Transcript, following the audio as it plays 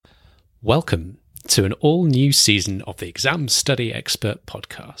Welcome to an all-new season of the Exam Study Expert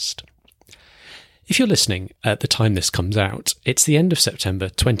podcast. If you're listening at the time this comes out, it's the end of September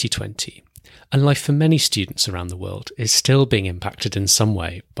 2020, and life for many students around the world is still being impacted in some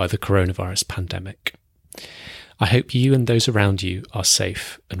way by the coronavirus pandemic. I hope you and those around you are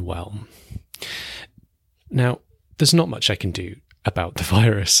safe and well. Now, there's not much I can do about the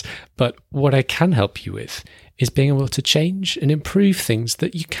virus, but what I can help you with is being able to change and improve things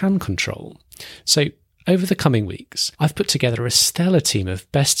that you can control. So over the coming weeks, I've put together a stellar team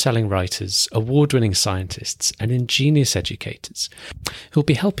of best-selling writers, award-winning scientists, and ingenious educators who'll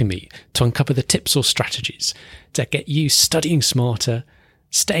be helping me to uncover the tips or strategies to get you studying smarter,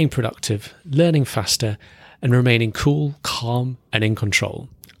 staying productive, learning faster, and remaining cool, calm, and in control.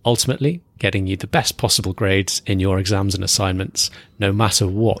 Ultimately, getting you the best possible grades in your exams and assignments, no matter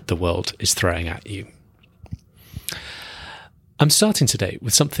what the world is throwing at you. I'm starting today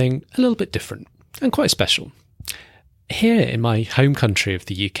with something a little bit different and quite special. Here in my home country of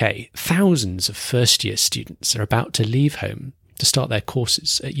the UK, thousands of first-year students are about to leave home to start their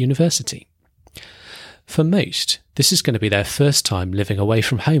courses at university. For most, this is going to be their first time living away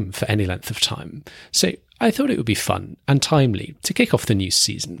from home for any length of time, so I thought it would be fun and timely to kick off the new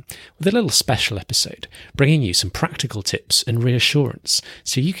season with a little special episode, bringing you some practical tips and reassurance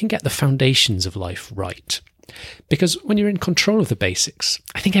so you can get the foundations of life right. Because when you're in control of the basics,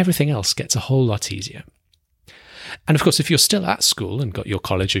 I think everything else gets a whole lot easier. And of course, if you're still at school and got your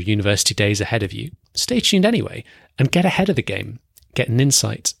college or university days ahead of you, stay tuned anyway and get ahead of the game, get an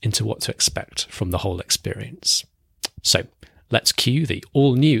insight into what to expect from the whole experience. So let's cue the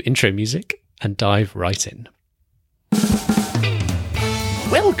all-new intro music and dive right in.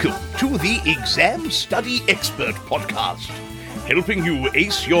 Welcome to the Exam Study Expert podcast, helping you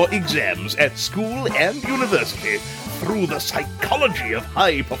ace your exams at school and university through the psychology of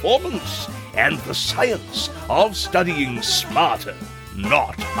high performance and the science of studying smarter,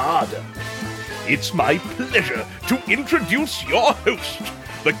 not harder. It's my pleasure to introduce your host,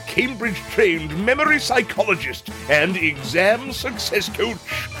 the Cambridge-trained memory psychologist and exam success coach,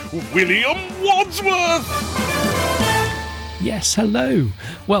 William Wadsworth. Yes, hello.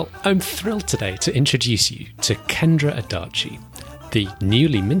 Well, I'm thrilled today to introduce you to Kendra Adachi, the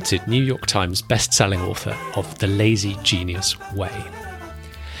newly minted New York Times best-selling author of The Lazy Genius Way.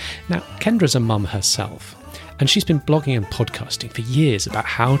 Now, Kendra's a mum herself, and she's been blogging and podcasting for years about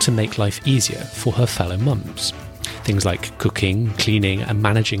how to make life easier for her fellow mums. Things like cooking, cleaning, and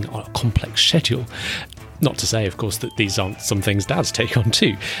managing a complex schedule. Not to say, of course, that these aren't some things dads take on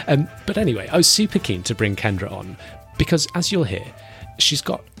too. But anyway, I was super keen to bring Kendra on because, as you'll hear, she's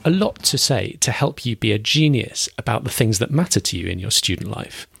got a lot to say to help you be a genius about the things that matter to you in your student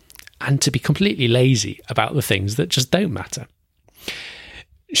life, and to be completely lazy about the things that just don't matter.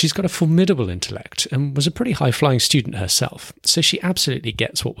 She's got a formidable intellect and was a pretty high-flying student herself, so she absolutely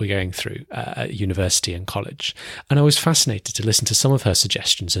gets what we're going through at university and college. And I was fascinated to listen to some of her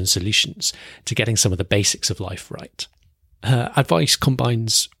suggestions and solutions to getting some of the basics of life right. Her advice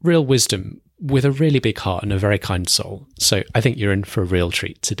combines real wisdom with a really big heart and a very kind soul, so I think you're in for a real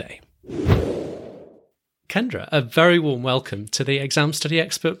treat today. Kendra, a very warm welcome to the Exam Study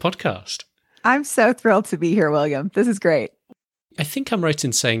Expert podcast. I'm so thrilled to be here, William. This is great. I think I'm right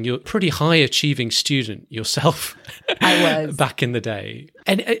in saying you're a pretty high-achieving student yourself. I was. Back in the day.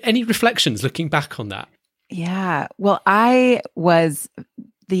 Any reflections looking back on that? Yeah. Well, I was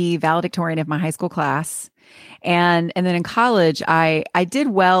the valedictorian of my high school class. And then in college, I did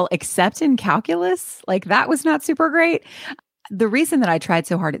well, except in calculus. Like, that was not super great. The reason that I tried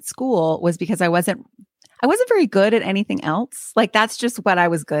so hard at school was because I wasn't very good at anything else. Like, that's just what I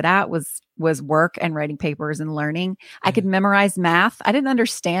was good at was work and writing papers and learning. I could memorize math. I didn't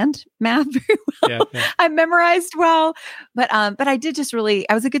understand math very well. Yeah. I memorized well, but I did just really,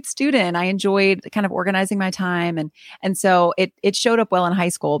 I was a good student. I enjoyed kind of organizing my time. And so it showed up well in high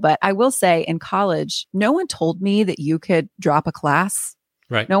school. But I will say in college, no one told me that you could drop a class.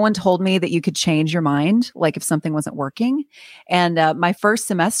 Right. No one told me that you could change your mind, like if something wasn't working. And my first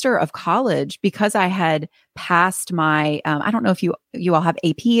semester of college, because I had passed my, I don't know if you all have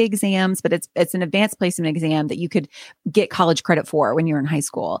AP exams, but it's an advanced placement exam that you could get college credit for when you're in high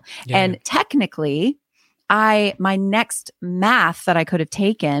school. Yeah. And technically, my next math that I could have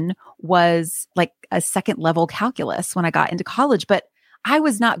taken was like a second level calculus when I got into college, but I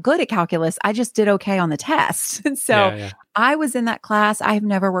was not good at calculus. I just did okay on the test. And so I was in that class. I have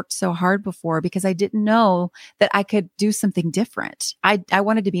never worked so hard before because I didn't know that I could do something different. I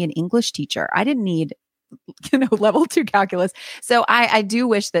wanted to be an English teacher. I didn't need, level 2 calculus. So I do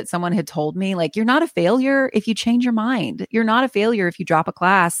wish that someone had told me, like, you're not a failure if you change your mind. You're not a failure if you drop a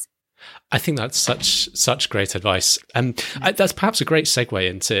class. I think that's such great advice. That's perhaps a great segue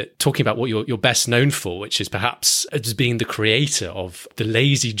into talking about what you're best known for, which is perhaps as being the creator of the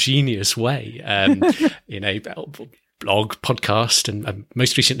Lazy Genius Way. Blog, podcast, and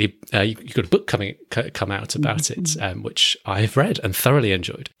most recently you've got a book come out about it, which I've read and thoroughly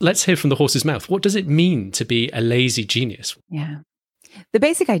enjoyed. Let's hear from the horse's mouth. What does it mean to be a lazy genius? Yeah. The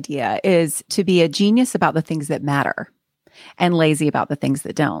basic idea is to be a genius about the things that matter and lazy about the things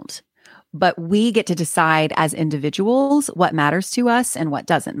that don't. But we get to decide as individuals what matters to us and what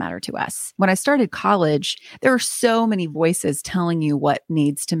doesn't matter to us. When I started college, there are so many voices telling you what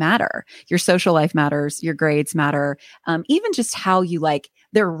needs to matter. Your social life matters, your grades matter, even just how you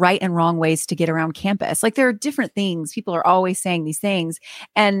there are right and wrong ways to get around campus. Like there are different things. People are always saying these things.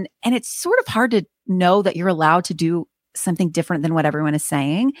 And it's sort of hard to know that you're allowed to do something different than what everyone is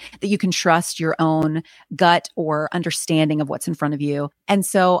saying, that you can trust your own gut or understanding of what's in front of you. And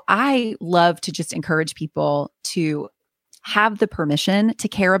so I love to just encourage people to have the permission to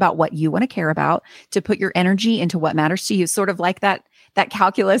care about what you want to care about, to put your energy into what matters to you, sort of like that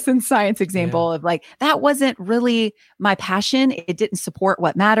calculus and science example of that wasn't really my passion. It didn't support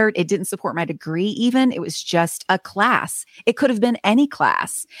what mattered. It didn't support my degree even. It was just a class. It could have been any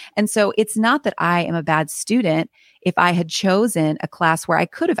class. And so it's not that I am a bad student. If I had chosen a class where I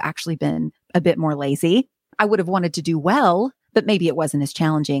could have actually been a bit more lazy, I would have wanted to do well, but maybe it wasn't as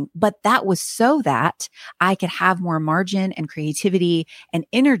challenging. But that was so that I could have more margin and creativity and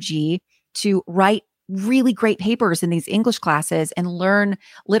energy to write really great papers in these English classes and learn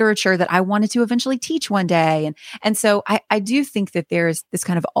literature that I wanted to eventually teach one day. And so I do think that there's this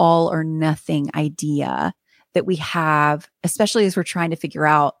kind of all or nothing idea that we have, especially as we're trying to figure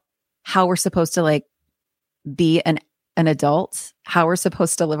out how we're supposed to be an adult, how we're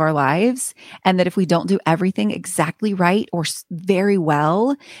supposed to live our lives. And that if we don't do everything exactly right or very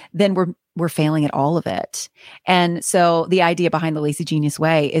well, then we're failing at all of it. And so the idea behind the Lazy Genius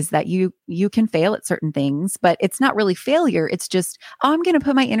Way is that you can fail at certain things, but it's not really failure. It's just, I'm going to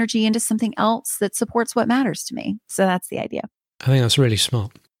put my energy into something else that supports what matters to me. So that's the idea. I think that's really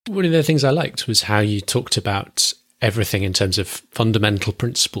smart. One of the things I liked was how you talked about everything in terms of fundamental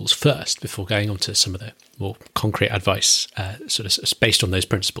principles first, before going on to some of the more concrete advice, sort of based on those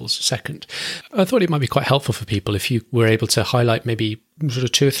principles second. I thought it might be quite helpful for people if you were able to highlight maybe sort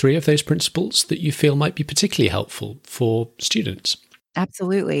of 2 or 3 of those principles that you feel might be particularly helpful for students.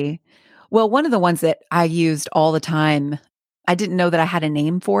 Absolutely. Well, one of the ones that I used all the time, I didn't know that I had a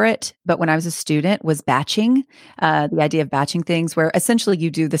name for it, but when I was a student, was batching. The idea of batching things where essentially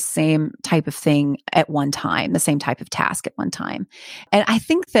you do the same type of thing at one time, the same type of task at one time. And I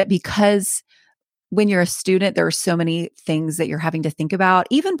think that because when you're a student, there are so many things that you're having to think about,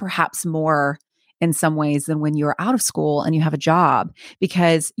 even perhaps more in some ways than when you're out of school and you have a job,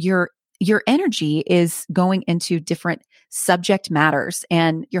 because your energy is going into different subject matters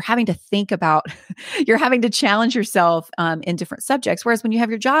and you're having to think about, you're having to challenge yourself in different subjects. Whereas when you have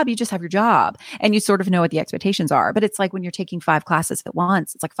your job, you just have your job and you sort of know what the expectations are. But it's like when you're taking 5 classes at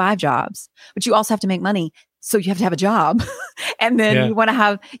once, it's like 5 jobs, but you also have to make money. So you have to have a job. And then you want to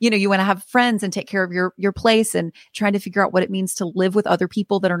have, you want to have friends and take care of your place and trying to figure out what it means to live with other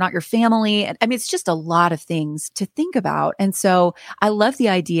people that are not your family. And I mean, it's just a lot of things to think about. And so I love the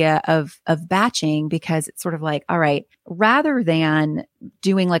idea of batching because it's sort of like, all right, rather than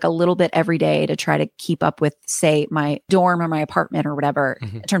doing like a little bit every day to try to keep up with, say, my dorm or my apartment or whatever,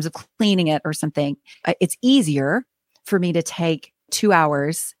 in terms of cleaning it or something, it's easier for me to take 2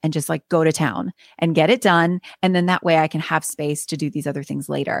 hours and just like go to town and get it done. And then that way I can have space to do these other things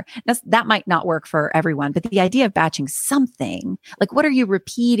later. That might not work for everyone, but the idea of batching something, like what are you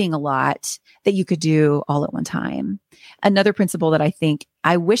repeating a lot that you could do all at one time? Another principle that I think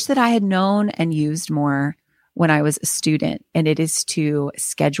I wish that I had known and used more when I was a student, and it is to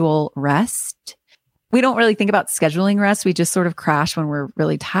schedule rest. We don't really think about scheduling rest. We just sort of crash when we're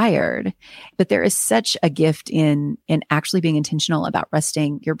really tired. But there is such a gift in actually being intentional about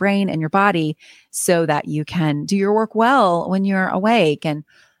resting your brain and your body so that you can do your work well when you're awake. And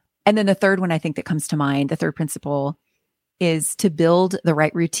then the third one I think that comes to mind, the third principle, is to build the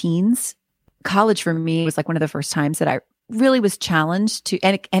right routines. College for me was like one of the first times that I really was challenged to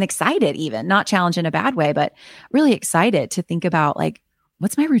and excited, even not challenged in a bad way, but really excited to think about like,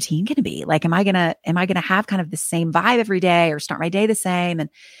 what's my routine going to be? Like, am I going to have kind of the same vibe every day or start my day the same?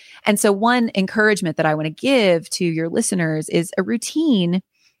 And so one encouragement that I want to give to your listeners is a routine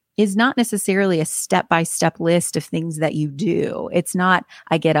is not necessarily a step-by-step list of things that you do. It's not,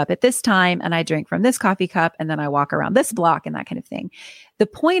 I get up at this time and I drink from this coffee cup and then I walk around this block and that kind of thing. The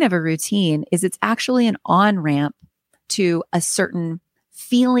point of a routine is it's actually an on-ramp to a certain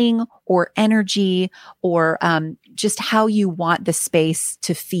feeling or energy or just how you want the space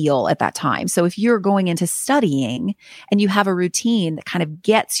to feel at that time. So if you're going into studying and you have a routine that kind of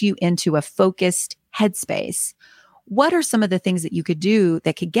gets you into a focused headspace, what are some of the things that you could do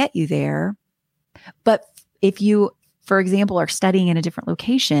that could get you there? But if you, for example, are studying in a different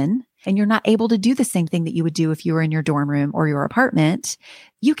location and you're not able to do the same thing that you would do if you were in your dorm room or your apartment,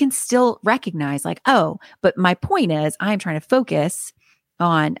 you can still recognize like, oh, but my point is I'm trying to focus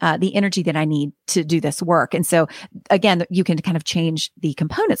on the energy that I need to do this work. And so again, you can kind of change the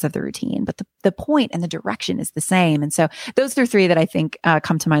components of the routine, but the point and the direction is the same. And so those are three that I think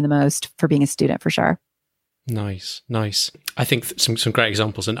come to mind the most for being a student for sure. Nice. I think some great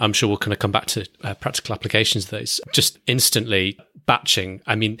examples, and I'm sure we'll kind of come back to practical applications of those. Just instantly batching.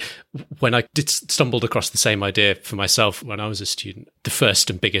 I mean, when I stumbled across the same idea for myself when I was a student, the first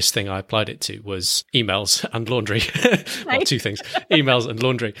and biggest thing I applied it to was emails and laundry. Well, two things, emails and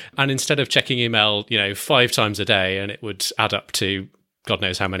laundry. And instead of checking email, 5 times a day, and it would add up to God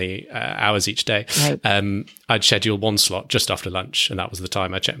knows how many hours each day. Right. I'd schedule one slot just after lunch, and that was the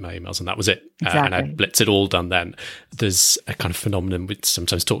time I checked my emails, and that was it. Exactly. And I'd blitz it all done then. There's a kind of phenomenon we've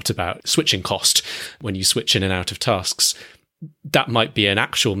sometimes talked about, switching cost, when you switch in and out of tasks. That might be an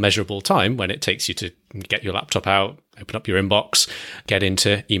actual measurable time when it takes you to get your laptop out, open up your inbox, get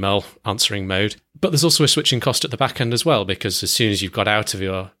into email answering mode. But there's also a switching cost at the back end as well, because as soon as you've got out of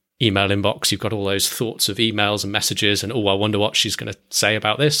your email inbox, you've got all those thoughts of emails and messages and, I wonder what she's going to say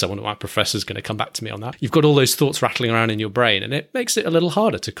about this. I wonder what my professor's going to come back to me on that. You've got all those thoughts rattling around in your brain, and it makes it a little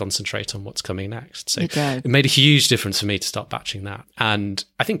harder to concentrate on what's coming next. So it made a huge difference for me to start batching that. And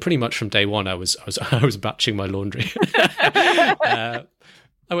I think pretty much from day one, I was batching my laundry. I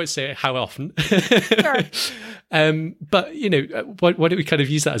won't say how often. Sure. But, why don't we kind of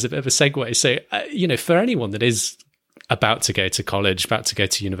use that as a bit of a segue? So, for anyone that is about to go to college, about to go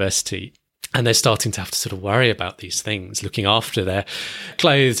to university, and they're starting to have to sort of worry about these things, looking after their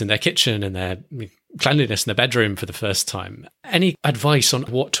clothes and their kitchen and their cleanliness in their bedroom for the first time. Any advice on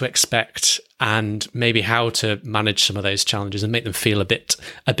what to expect and maybe how to manage some of those challenges and make them feel a bit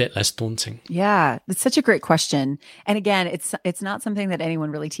less daunting? Yeah, that's such a great question. And again, it's not something that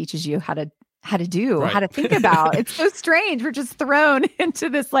anyone really teaches you how to do, right. How to think about. It's so strange. We're just thrown into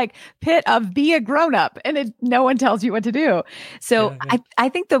this like pit of be a grown up, and no one tells you what to do. So yeah. I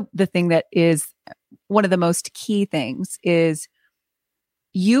think the thing that is one of the most key things is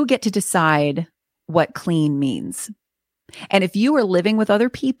you get to decide what clean means. And if you are living with other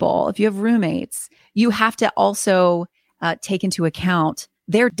people, if you have roommates, you have to also take into account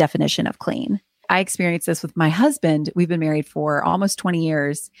their definition of clean. I experienced this with my husband. We've been married for almost 20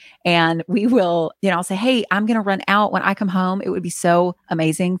 years, and we will, I'll say, hey, I'm going to run out when I come home. It would be so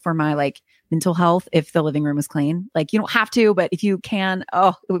amazing for my mental health if the living room was clean. You don't have to, but if you can,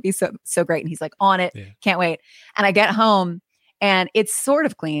 it would be so great. And he's like, on it. Yeah. Can't wait. And I get home and it's sort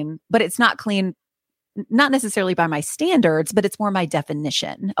of clean, but it's not clean, not necessarily by my standards, but it's more my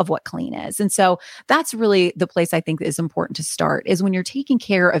definition of what clean is. And so that's really the place I think is important to start, is when you're taking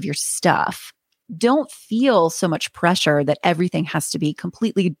care of your stuff. Don't feel so much pressure that everything has to be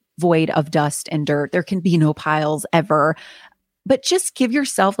completely void of dust and dirt. There can be no piles ever, but just give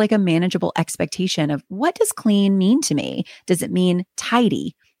yourself a manageable expectation of, what does clean mean to me? Does it mean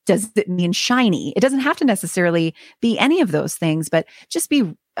tidy? Does it mean shiny? It doesn't have to necessarily be any of those things, but just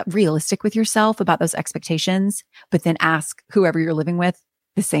be realistic with yourself about those expectations, but then ask whoever you're living with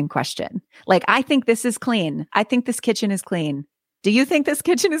the same question. I think this is clean. I think this kitchen is clean. Do you think this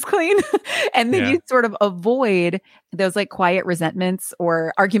kitchen is clean? And then you sort of avoid those quiet resentments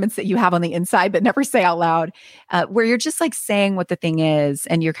or arguments that you have on the inside, but never say out loud, where you're just saying what the thing is,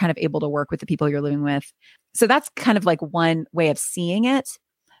 and you're kind of able to work with the people you're living with. So that's kind of one way of seeing it.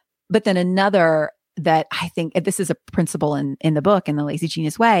 But then another that I think, this is a principle in the book, in The Lazy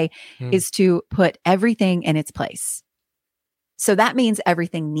Genius Way, is to put everything in its place. So that means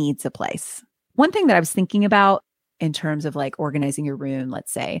everything needs a place. One thing that I was thinking about in terms of organizing your room,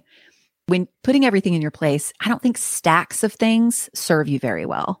 let's say, when putting everything in your place, I don't think stacks of things serve you very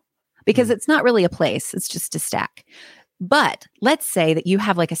well, because it's not really a place. It's just a stack. But let's say that you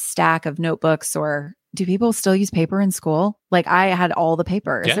have a stack of notebooks, or do people still use paper in school? I had all the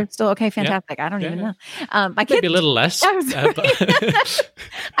paper. Is it still okay? Fantastic. I don't even know. My kids, maybe a little less. I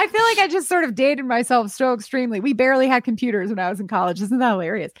feel like I just sort of dated myself so extremely. We barely had computers when I was in college. Isn't that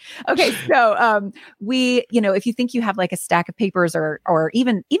hilarious? Okay. So we, if you think you have a stack of papers or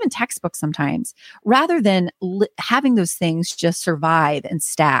even textbooks sometimes, rather than having those things just survive in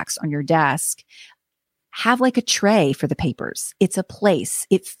stacks on your desk, have a tray for the papers. It's a place.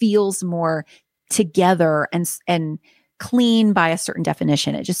 It feels more together and clean by a certain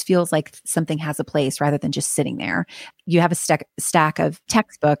definition. It just feels like something has a place rather than just sitting there. You have a stack of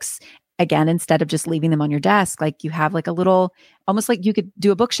textbooks. Again, instead of just leaving them on your desk, like you have like a little, almost like you could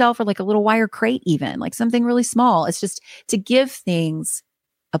do a bookshelf or like a little wire crate, even like something really small. It's just to give things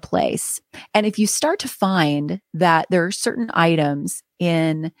a place. And if you start to find that there are certain items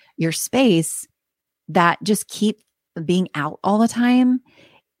in your space that just keep being out all the time,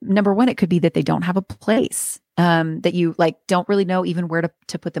 number one, it could be that they don't have a place, that you like don't really know even where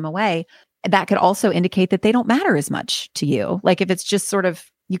to put them away. That could also indicate that they don't matter as much to you. Like if it's just sort of,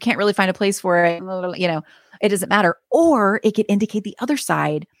 you can't really find a place for it, it doesn't matter. Or it could indicate the other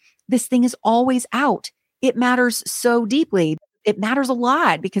side. This thing is always out. It matters so deeply. It matters a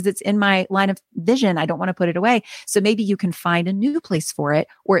lot because it's in my line of vision. I don't want to put it away. So maybe you can find a new place for it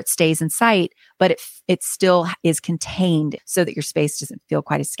where it stays in sight, but it still is contained so that your space doesn't feel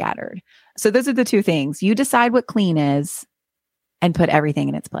quite as scattered. So those are the two things. You decide what clean is and put everything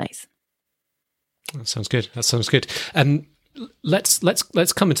in its place. That sounds good.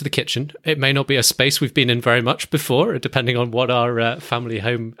 Let's come into the kitchen. It may not be a space we've been in very much before, depending on what our family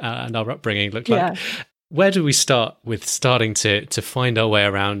home and our upbringing look like. Where do we start with starting to find our way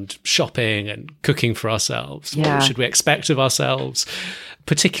around shopping and cooking for ourselves? Yeah. What should we expect of ourselves?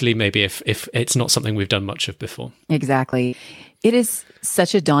 Particularly maybe if it's not something we've done much of before. Exactly. It is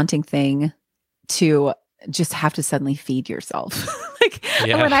such a daunting thing to just have to suddenly feed yourself.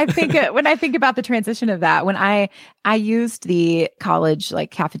 When I think about the transition of that, when I used the college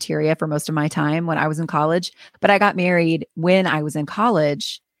like cafeteria for most of my time when I was in college, but I got married when I was in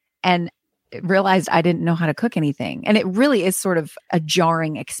college and realized I didn't know how to cook anything. And it really is sort of a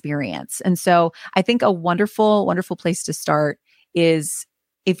jarring experience. And so I think a wonderful, wonderful place to start is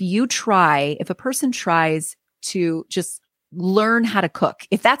if a person tries to just learn how to cook,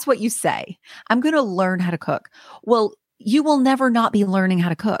 if that's what you say, I'm going to learn how to cook. Well, you will never not be learning how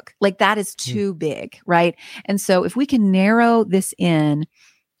to cook. Like that is too big, right? And so if we can narrow this in,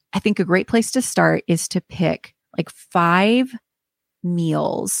 I think a great place to start is to pick like 5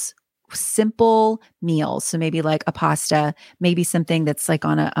 meals, simple meals. So maybe like a pasta, maybe something that's like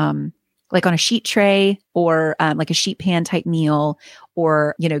on a sheet tray or like a sheet pan type meal,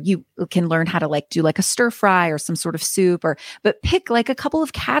 or, you can learn how to like do like a stir fry or some sort of soup, but pick like a couple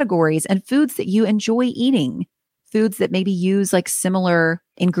of categories and foods that you enjoy eating, foods that maybe use like similar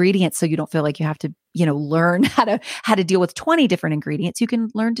ingredients. So you don't feel like you have to, learn how to deal with 20 different ingredients. You can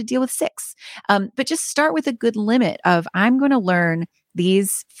learn to deal with 6. But just start with a good limit of, I'm going to learn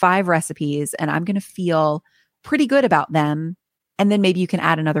these 5 recipes and I'm going to feel pretty good about them. And then maybe you can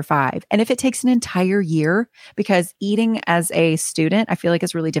add another 5. And if it takes an entire year, because eating as a student, I feel like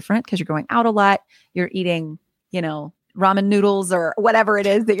is really different because you're going out a lot, you're eating, ramen noodles or whatever it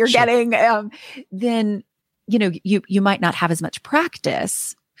is that you're getting, then, you might not have as much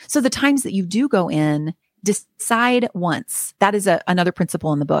practice. So the times that you do go in, decide once. That is another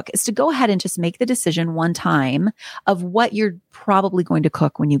principle in the book, is to go ahead and just make the decision one time of what you're probably going to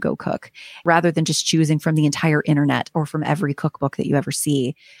cook when you go cook, rather than just choosing from the entire internet or from every cookbook that you ever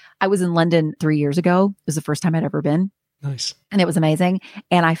see. I was in London 3 years ago. It was the first time I'd ever been. Nice. And it was amazing.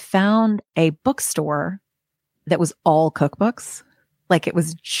 And I found a bookstore that was all cookbooks. Like it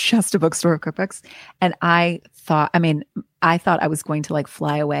was just a bookstore of cookbooks. And I thought I was going to like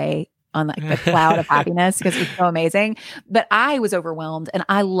fly away on like the cloud of happiness because it was so amazing. But I was overwhelmed, and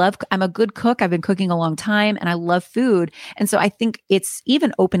I'm a good cook. I've been cooking a long time and I love food. And so I think it's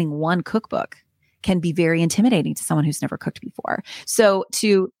even opening one cookbook can be very intimidating to someone who's never cooked before. So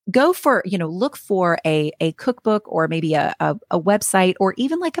to go for, look for a cookbook or maybe a website, or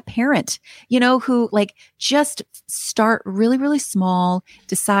even like a parent, who like just start really, really small,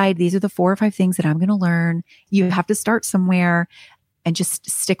 decide these are the 4 or 5 things that I'm going to learn. You have to start somewhere and just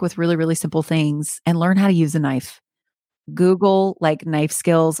stick with really, really simple things and learn how to use a knife. Google like knife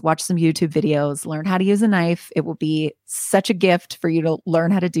skills, watch some YouTube videos, learn how to use a knife. It will be such a gift for you to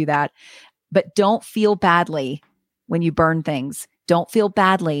learn how to do that. But don't feel badly when you burn things. Don't feel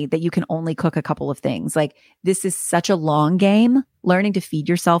badly that you can only cook a couple of things. Like this is such a long game. Learning to feed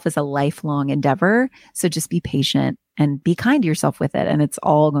yourself is a lifelong endeavor. So just be patient and be kind to yourself with it. And it's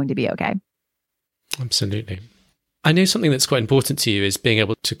all going to be okay. Absolutely. I know something that's quite important to you is being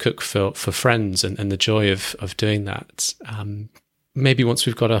able to cook for friends and the joy of doing that. Maybe once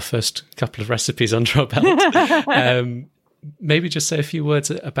we've got our first couple of recipes under our belt, maybe just say a few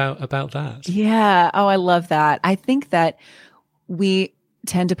words about that. Yeah. Oh, I love that. I think that we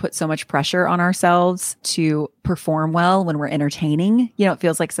tend to put so much pressure on ourselves to perform well when we're entertaining. It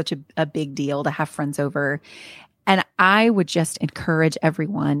feels like such a big deal to have friends over. And I would just encourage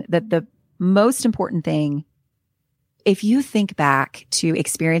everyone that the most important thing if you think back to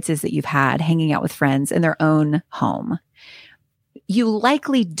experiences that you've had hanging out with friends in their own home, you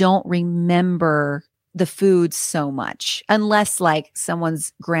likely don't remember the food so much, unless like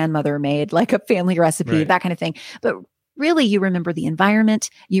someone's grandmother made like a family recipe, Right. that kind of thing. But really, you remember the environment,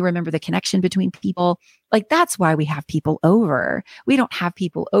 you remember the connection between people. Like that's why we have people over. We don't have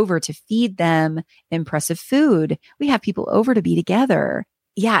people over to feed them impressive food. We have people over to be together.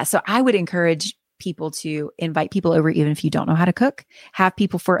 Yeah. So I would encourage people to invite people over, even if you don't know how to cook, have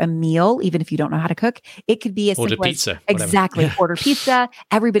people for a meal, even if you don't know how to cook. It could be as Order simple pizza. as exactly order pizza.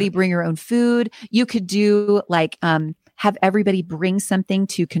 Everybody bring your own food. You could do like, have everybody bring something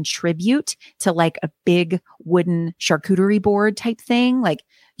to contribute to like a big wooden charcuterie board type thing. Like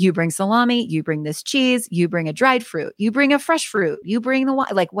you bring salami, you bring this cheese, you bring a dried fruit, you bring a fresh fruit, you bring the wine,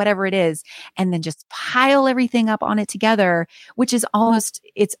 like whatever it is, and then just pile everything up on it together, which is almost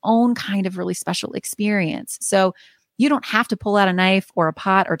its own kind of really special experience. So you don't have to pull out a knife or a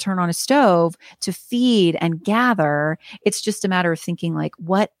pot or turn on a stove to feed and gather. It's just a matter of thinking like,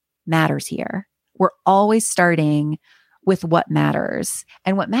 what matters here? We're always starting with what matters.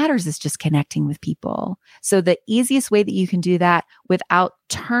 And what matters is just connecting with people. So the easiest way that you can do that without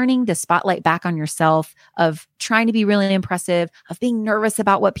turning the spotlight back on yourself of trying to be really impressive, of being nervous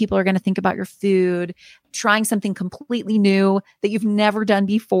about what people are going to think about your food, trying something completely new that you've never done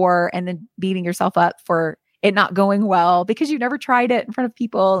before, and then beating yourself up for it not going well because you never tried it in front of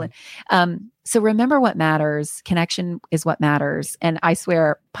people. So remember what matters. Connection is what matters. And I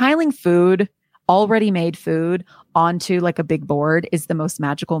swear, piling food, already made food, onto like a big board is the most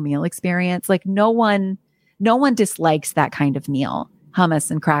magical meal experience. Like no one dislikes that kind of meal,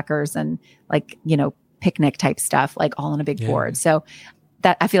 hummus and crackers and like, picnic type stuff, like all on a big board. So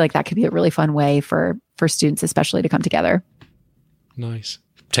that I feel like that could be a really fun way for students, especially, to come together. Nice.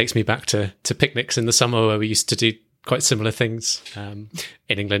 Takes me back to picnics in the summer where we used to do quite similar things. In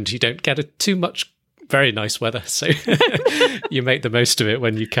England, you don't get too much very nice weather, so you make the most of it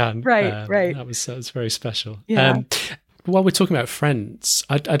when you can. Right. That was very special. Yeah. While we're talking about friends,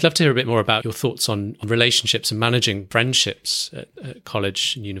 I'd love to hear a bit more about your thoughts on relationships and managing friendships at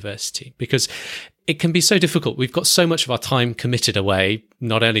college and university, because it can be so difficult. We've got so much of our time committed away,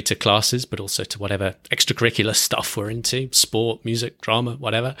 not only to classes, but also to whatever extracurricular stuff we're into, sport, music, drama,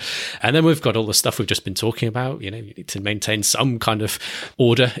 whatever. And then we've got all the stuff we've just been talking about. You need to maintain some kind of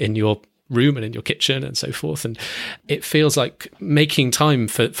order in your room and in your kitchen and so forth, and it feels like making time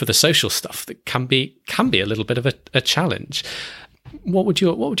for the social stuff that can be a little bit of a challenge. What would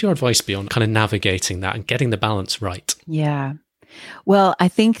your advice be on kind of navigating that and getting the balance right? Yeah. Well, I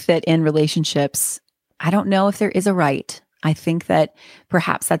think that in relationships, I don't know if there is a right. I think that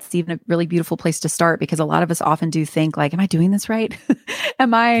perhaps that's even a really beautiful place to start, because a lot of us often do think like, am I doing this right?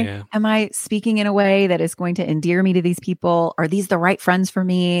 Am I speaking in a way that is going to endear me to these people? Are these the right friends for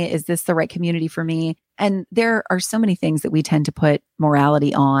me? Is this the right community for me? And there are so many things that we tend to put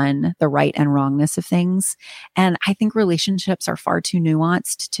morality on, the right and wrongness of things. And I think relationships are far too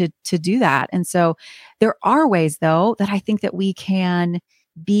nuanced to do that. And so there are ways, though, that I think that we can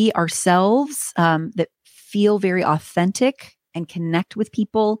be ourselves, that feel very authentic and connect with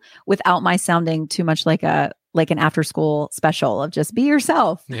people without my sounding too much like an after school special of just be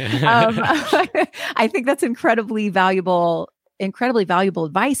yourself. I think that's incredibly valuable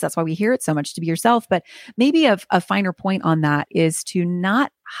advice. That's why we hear it so much, to be yourself. But maybe a finer point on that is to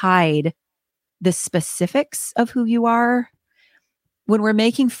not hide the specifics of who you are. When we're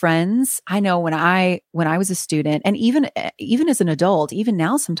making friends, I know when I was a student, and even as an adult, even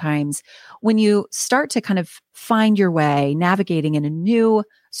now sometimes, when you start to kind of find your way navigating in a new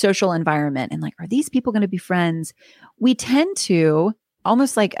social environment and like, are these people going to be friends? We tend to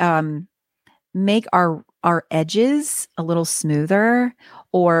almost like make our edges a little smoother,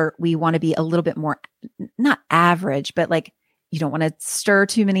 or we want to be a little bit more, not average, but like, you don't want to stir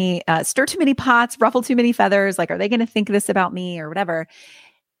too many pots, ruffle too many feathers. Like, are they going to think this about me or whatever?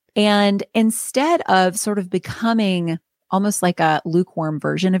 And instead of sort of becoming almost like a lukewarm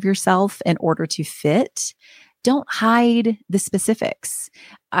version of yourself in order to fit, don't hide the specifics.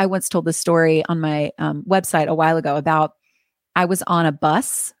 I once told this story on my website a while ago about, I was on a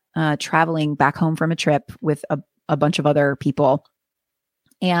bus traveling back home from a trip with a bunch of other people.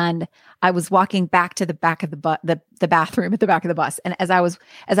 And I was walking back to the back of the bathroom at the back of the bus. And as I was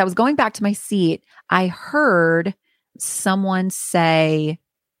going back to my seat, I heard someone say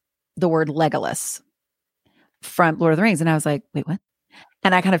the word Legolas from Lord of the Rings. And I was like, wait, what?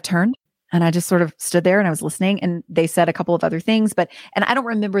 And I kind of turned and I just sort of stood there and I was listening, and they said a couple of other things, and I don't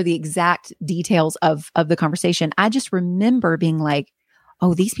remember the exact details of the conversation. I just remember being like,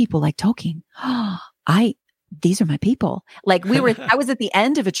 oh, these people like Tolkien. these are my people. Like I was at the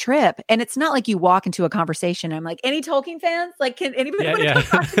end of a trip, and it's not like you walk into a conversation and I'm like, any Tolkien fans? Like, can anybody want to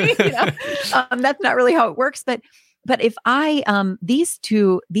talk to me? That's not really how it works. But if these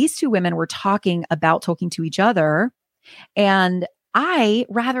two women were talking about Tolkien to each other, and I,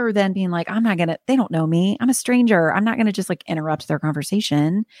 rather than being like, they don't know me, I'm a stranger, I'm not going to just like interrupt their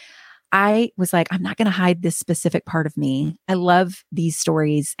conversation. I was like, I'm not going to hide this specific part of me. I love these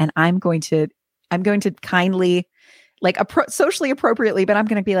stories, and I'm going to kindly, like socially appropriately, but I'm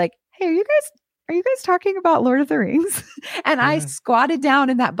going to be like, hey, are you guys talking about Lord of the Rings? And I squatted down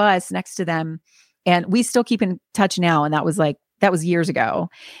in that bus next to them, and we still keep in touch now. And that was years ago.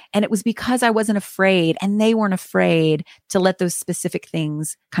 And it was because I wasn't afraid, and they weren't afraid to let those specific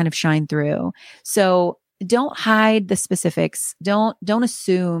things kind of shine through. So don't hide the specifics. Don't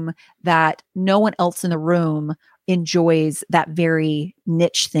assume that no one else in the room enjoys that very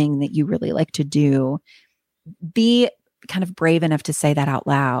niche thing that you really like to do. Be kind of brave enough to say that out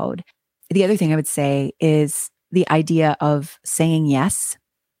loud. The other thing I would say is the idea of saying yes.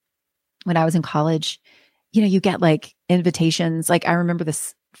 When I was in college, you get like invitations. Like I remember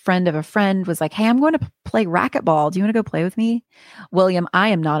this friend of a friend was like, hey, I'm going to play racquetball. Do you want to go play with me? William, I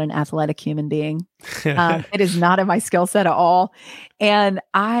am not an athletic human being. It is not in my skill set at all. And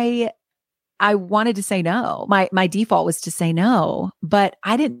I wanted to say no. My default was to say no, but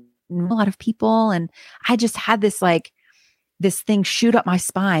I didn't know a lot of people. And I just had this thing shoot up my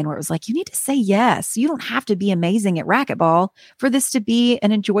spine where it was like, you need to say yes. You don't have to be amazing at racquetball for this to be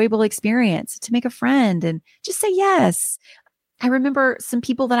an enjoyable experience, to make a friend, and just say yes. I remember some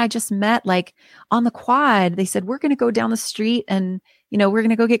people that I just met, like on the quad, they said, we're going to go down the street and, we're going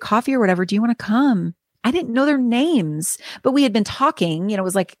to go get coffee or whatever. Do you want to come? I didn't know their names, but we had been talking, it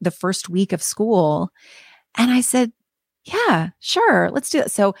was like the first week of school. And I said, yeah, sure, let's do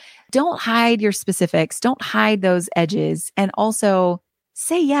it. So don't hide your specifics. Don't hide those edges. And also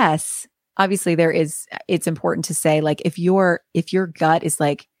say yes. Obviously it's important to say, like, if your gut is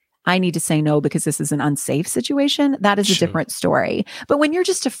like, I need to say no because this is an unsafe situation, that is a different story. But when you're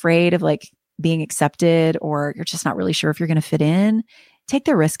just afraid of like being accepted, or you're just not really sure if you're going to fit in, take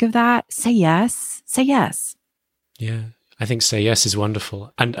the risk of that. Say yes. Say yes. Yeah. I think say yes is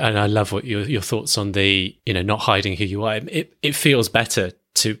wonderful. And I love what your thoughts on the, not hiding who you are. It feels better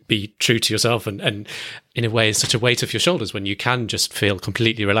to be true to yourself, and in a way it's such a weight off your shoulders when you can just feel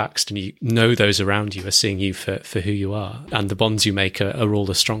completely relaxed and you know those around you are seeing you for who you are, and the bonds you make are all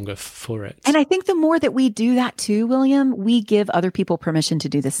the stronger for it. And I think the more that we do that too, William, we give other people permission to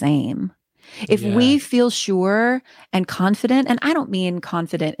do the same. If we feel sure and confident, and I don't mean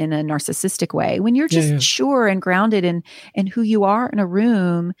confident in a narcissistic way, when you're just sure and grounded in who you are in a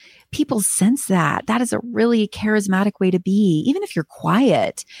room, people sense that. That is a really charismatic way to be. Even if you're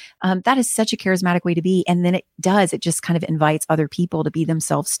quiet, that is such a charismatic way to be. And then it just kind of invites other people to be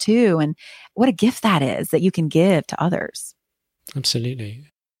themselves too. And what a gift that is that you can give to others. Absolutely.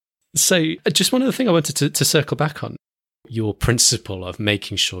 So just one other thing I wanted to circle back on. Your principle of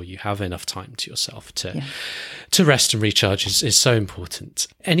making sure you have enough time to yourself to rest and recharge is so important.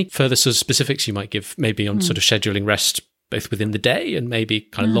 Any further sort of specifics you might give, maybe on sort of scheduling rest both within the day and maybe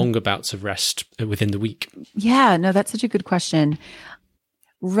kind of longer bouts of rest within the week? Yeah, no, that's such a good question.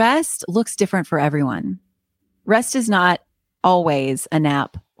 Rest looks different for everyone. Rest is not always a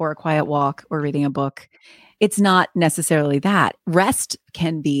nap or a quiet walk or reading a book. It's not necessarily that. Rest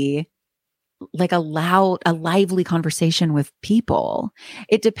can be like a lively conversation with people.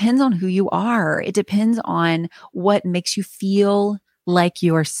 It depends on who you are. It depends on what makes you feel like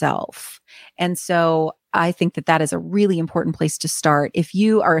yourself. And so I think that is a really important place to start. If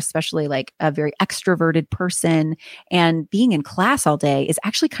you are especially like a very extroverted person and being in class all day is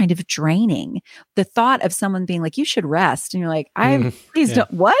actually kind of draining. The thought of someone being like, you should rest. And you're like, please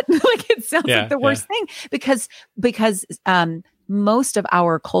don't, what? Like, it sounds like the worst thing because most of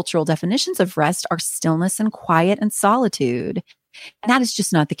our cultural definitions of rest are stillness and quiet and solitude. And that is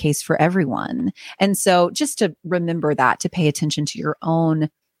just not the case for everyone. And so just to remember that, to pay attention to your own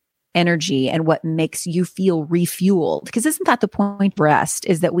energy and what makes you feel refueled. Because isn't that the point of rest,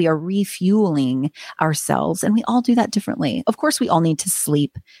 is that we are refueling ourselves, and we all do that differently. Of course, we all need to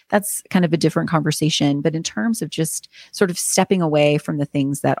sleep. That's kind of a different conversation. But in terms of just sort of stepping away from the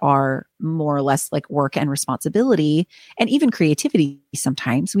things that are more or less like work and responsibility and even creativity,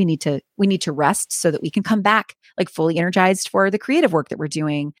 sometimes we need to rest so that we can come back like fully energized for the creative work that we're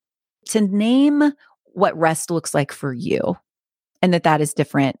doing. To name what rest looks like for you, and that is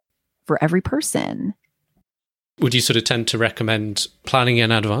different for every person. Would you sort of tend to recommend planning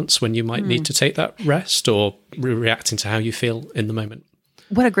in advance when you might need to take that rest, or reacting to how you feel in the moment?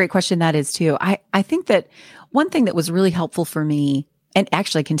 What a great question that is too. I think that one thing that was really helpful for me, and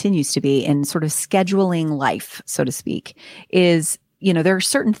actually continues to be in sort of scheduling life, so to speak, is, there are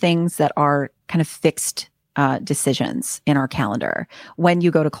certain things that are kind of fixed decisions in our calendar. When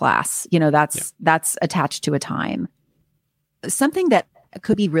you go to class, that's attached to a time. Something that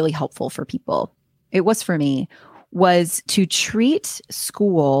could be really helpful for people, it was for me, was to treat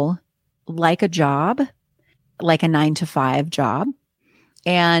school like a job, like a 9-to-5 job.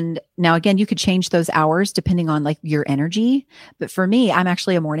 And now again, you could change those hours depending on like your energy. But for me, I'm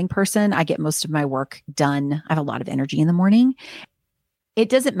actually a morning person. I get most of my work done. I have a lot of energy in the morning. It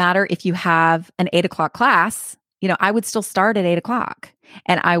doesn't matter if you have an 8 o'clock class, I would still start at 8 o'clock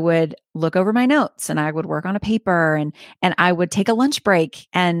and I would look over my notes and I would work on a paper and I would take a lunch break.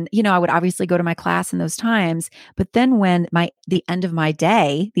 And, I would obviously go to my class in those times. But then when the end of my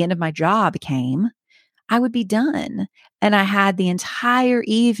day, the end of my job came, I would be done. And I had the entire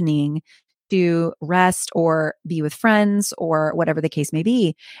evening to rest or be with friends or whatever the case may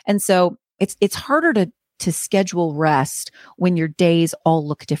be. And so it's harder to schedule rest when your days all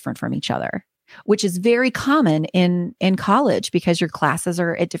look different from each other, which is very common in college because your classes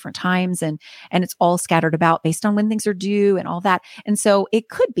are at different times and it's all scattered about based on when things are due and all that. And so it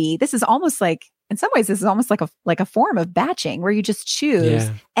could be, this is almost like, in some ways, this is almost like a form of batching where you just choose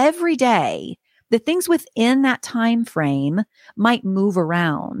every day. The things within that time frame might move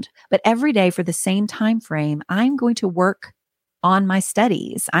around, but every day for the same time frame, I'm going to work on my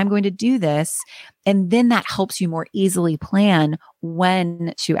studies. I'm going to do this. And then that helps you more easily plan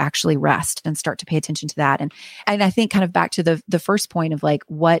when to actually rest and start to pay attention to that. And I think kind of back to the first point of like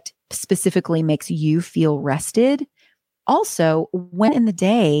what specifically makes you feel rested. Also, when in the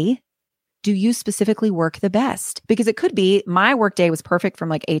day do you specifically work the best? Because it could be my work day was perfect from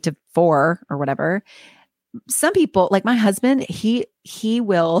like 8 to 4 or whatever. Some people, like my husband, he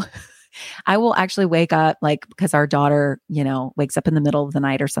will, I will actually wake up like, because our daughter, wakes up in the middle of the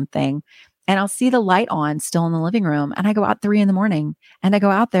night or something, and I'll see the light on still in the living room. And I go out 3 a.m. and I go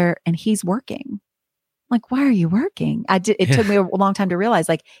out there and he's working. Like, why are you working? It took me a long time to realize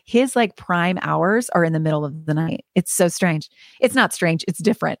like his like prime hours are in the middle of the night. It's so strange. It's not strange. It's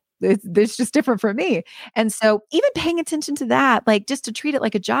different. It's just different for me. And so even paying attention to that, like just to treat it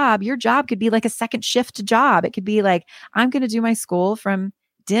like a job, your job could be like a second shift job. It could be like, I'm going to do my school from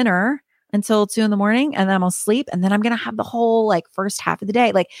dinner until 2 a.m. and then I'm gonna sleep. And then I'm going to have the whole like first half of the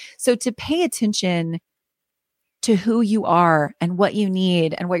day. Like, so to pay attention to who you are and what you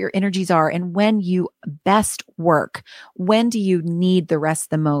need and what your energies are and when you best work, when do you need the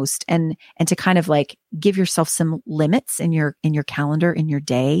rest the most, and to kind of like give yourself some limits in your calendar, in your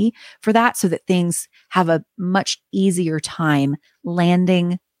day for that, so that things have a much easier time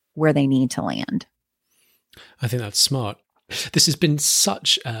landing where they need to land. I think that's smart. This has been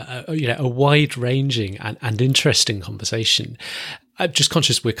such a wide-ranging and interesting conversation. I'm just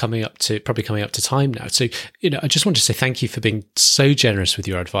conscious we're probably coming up to time now. So, I just want to say thank you for being so generous with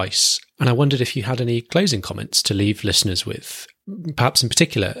your advice. And I wondered if you had any closing comments to leave listeners with, perhaps in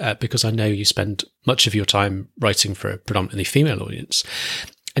particular, because I know you spend much of your time writing for a predominantly female audience.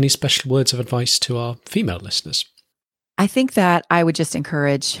 Any special words of advice to our female listeners? I think that I would just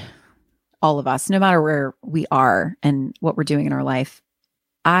encourage all of us, no matter where we are and what we're doing in our life.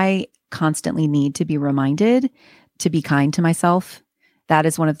 I constantly need to be reminded to be kind to myself. That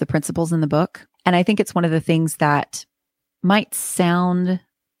is one of the principles in the book. And I think it's one of the things that might sound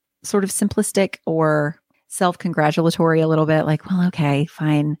sort of simplistic or self-congratulatory a little bit, like, well, okay,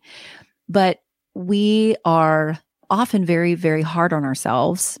 fine. But we are often very, very hard on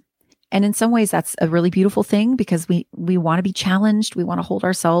ourselves. And in some ways, that's a really beautiful thing because we want to be challenged. We want to hold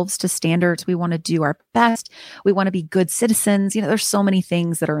ourselves to standards. We want to do our best. We want to be good citizens. There's so many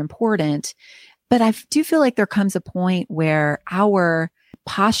things that are important. But I do feel like there comes a point where our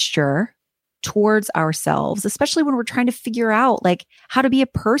posture towards ourselves, especially when we're trying to figure out like how to be a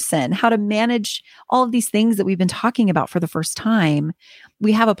person, how to manage all of these things that we've been talking about for the first time,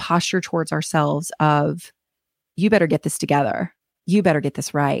 we have a posture towards ourselves of, you better get this together. You better get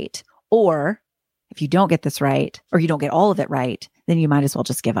this right. Or if you don't get this right, or you don't get all of it right, then you might as well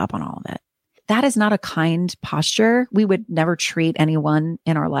just give up on all of it. That is not a kind posture. We would never treat anyone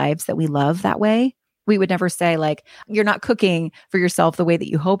in our lives that we love that way. We would never say like, you're not cooking for yourself the way that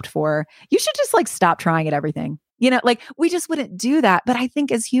you hoped for. You should just like stop trying at everything. Like we just wouldn't do that. But I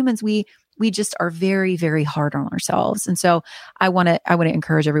think as humans, we just are very, very hard on ourselves. And so I want to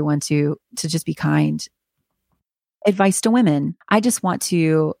encourage everyone to just be kind. Advice to women. I just want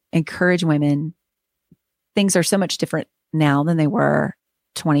to encourage women. Things are so much different now than they were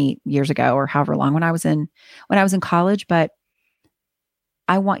 20 years ago or however long when I was in college. But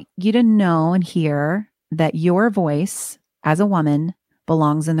I want you to know and hear that your voice as a woman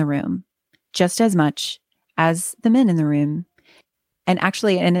belongs in the room just as much as the men in the room. And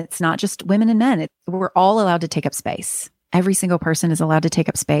actually, and it's not just women and men, we're all allowed to take up space. Every single person is allowed to take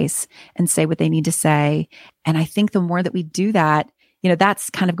up space and say what they need to say. And I think the more that we do that, that's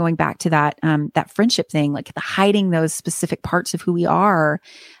kind of going back to that friendship thing, like the hiding those specific parts of who we are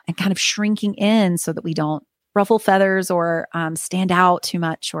and kind of shrinking in so that we don't ruffle feathers or stand out too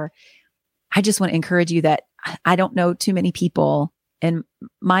much. Or I just want to encourage you that I don't know too many people in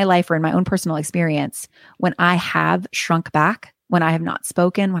my life or in my own personal experience when I have shrunk back, when I have not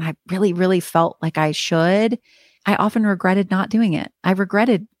spoken, when I really, really felt like I should, I often regretted not doing it. I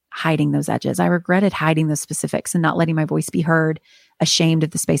regretted hiding those edges. I regretted hiding those specifics and not letting my voice be heard, ashamed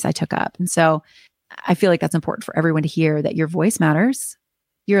of the space I took up. And so I feel like that's important for everyone to hear, that your voice matters.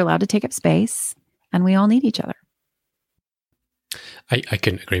 You're allowed to take up space, and we all need each other. I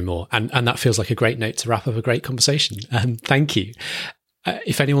couldn't agree more. And that feels like a great note to wrap up a great conversation. Thank you.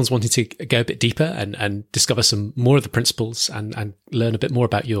 If anyone's wanting to go a bit deeper and discover some more of the principles and learn a bit more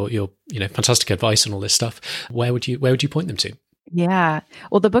about your fantastic advice on all this stuff, where would you point them to? Yeah.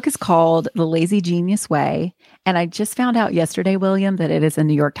 Well, the book is called The Lazy Genius Way. And I just found out yesterday, William, that it is a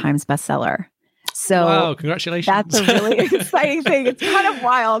New York Times bestseller. So wow, congratulations. That's a really exciting thing. It's kind of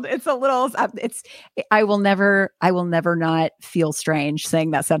wild. It's a little, I will never not feel strange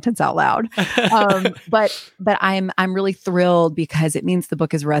saying that sentence out loud. But I'm really thrilled because it means the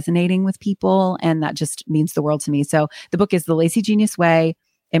book is resonating with people, and that just means the world to me. So the book is The Lazy Genius Way: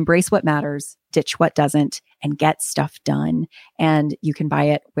 Embrace What Matters, Ditch What Doesn't, and Get Stuff Done. And you can buy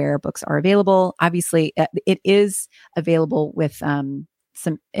it where books are available. Obviously, it is available with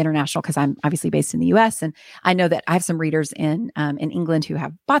some international, because I'm obviously based in the US, and I know that I have some readers in England who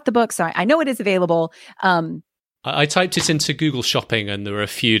have bought the book, so I know it is available. I typed it into Google Shopping, and there were a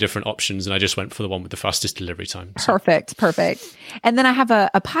few different options, and I just went for the one with the fastest delivery time. So. Perfect. And then I have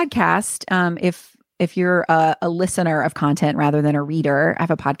a podcast. If you're a listener of content rather than a reader, I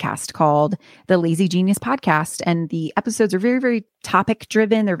have a podcast called The Lazy Genius Podcast. And the episodes are very, very topic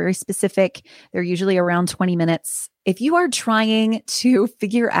driven. They're very specific. They're usually around 20 minutes. If you are trying to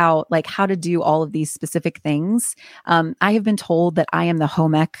figure out like how to do all of these specific things, I have been told that I am the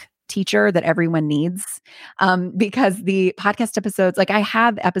home ec teacher that everyone needs, because the podcast episodes, like I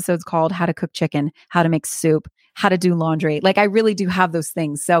have episodes called How to Cook Chicken, How to Make Soup, How to Do Laundry. Like I really do have those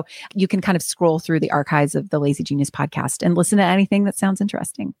things. So you can kind of scroll through the archives of the Lazy Genius podcast and listen to anything that sounds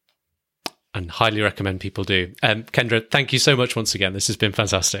interesting. And highly recommend people do. Kendra, thank you so much once again. This has been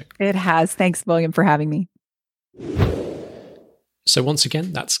fantastic. It has. Thanks, William, for having me. So once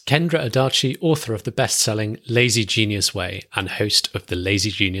again, that's Kendra Adachi, author of the best-selling Lazy Genius Way and host of the Lazy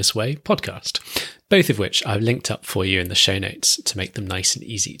Genius Way podcast, both of which I've linked up for you in the show notes to make them nice and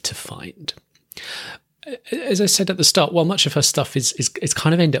easy to find. As I said at the start, while much of her stuff is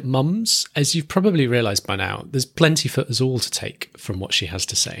kind of aimed at mums, as you've probably realised by now, there's plenty for us all to take from what she has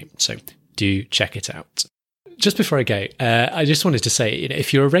to say. So do check it out. Just before I go, I just wanted to say,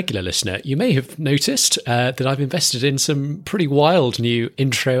 if you're a regular listener, you may have noticed that I've invested in some pretty wild new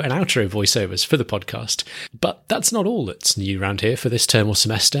intro and outro voiceovers for the podcast. But that's not all that's new around here for this term or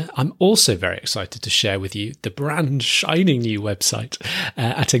semester. I'm also very excited to share with you the brand shining new website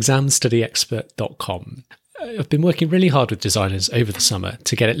at examstudyexpert.com. I've been working really hard with designers over the summer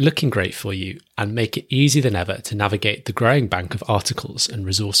to get it looking great for you and make it easier than ever to navigate the growing bank of articles and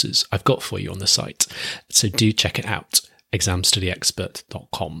resources I've got for you on the site. So do check it out,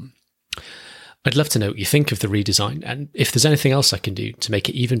 examstudyexpert.com. I'd love to know what you think of the redesign, and if there's anything else I can do to make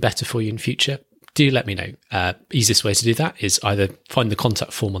it even better for you in future, do let me know. Easiest way to do that is either find the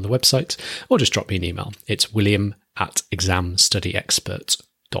contact form on the website or just drop me an email. It's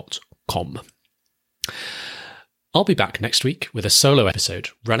william@examstudyexpert.com. I'll be back next week with a solo episode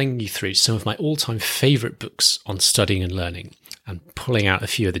running you through some of my all-time favourite books on studying and learning and pulling out a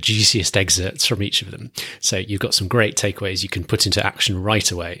few of the juiciest excerpts from each of them. So you've got some great takeaways you can put into action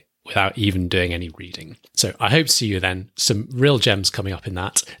right away without even doing any reading. So I hope to see you then. Some real gems coming up in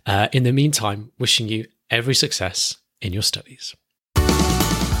that. In the meantime, wishing you every success in your studies.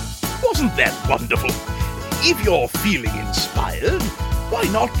 Wasn't that wonderful? If you're feeling inspired, why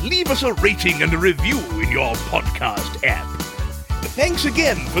not leave us a rating and a review in your podcast app? Thanks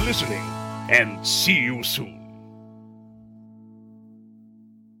again for listening, and see you soon.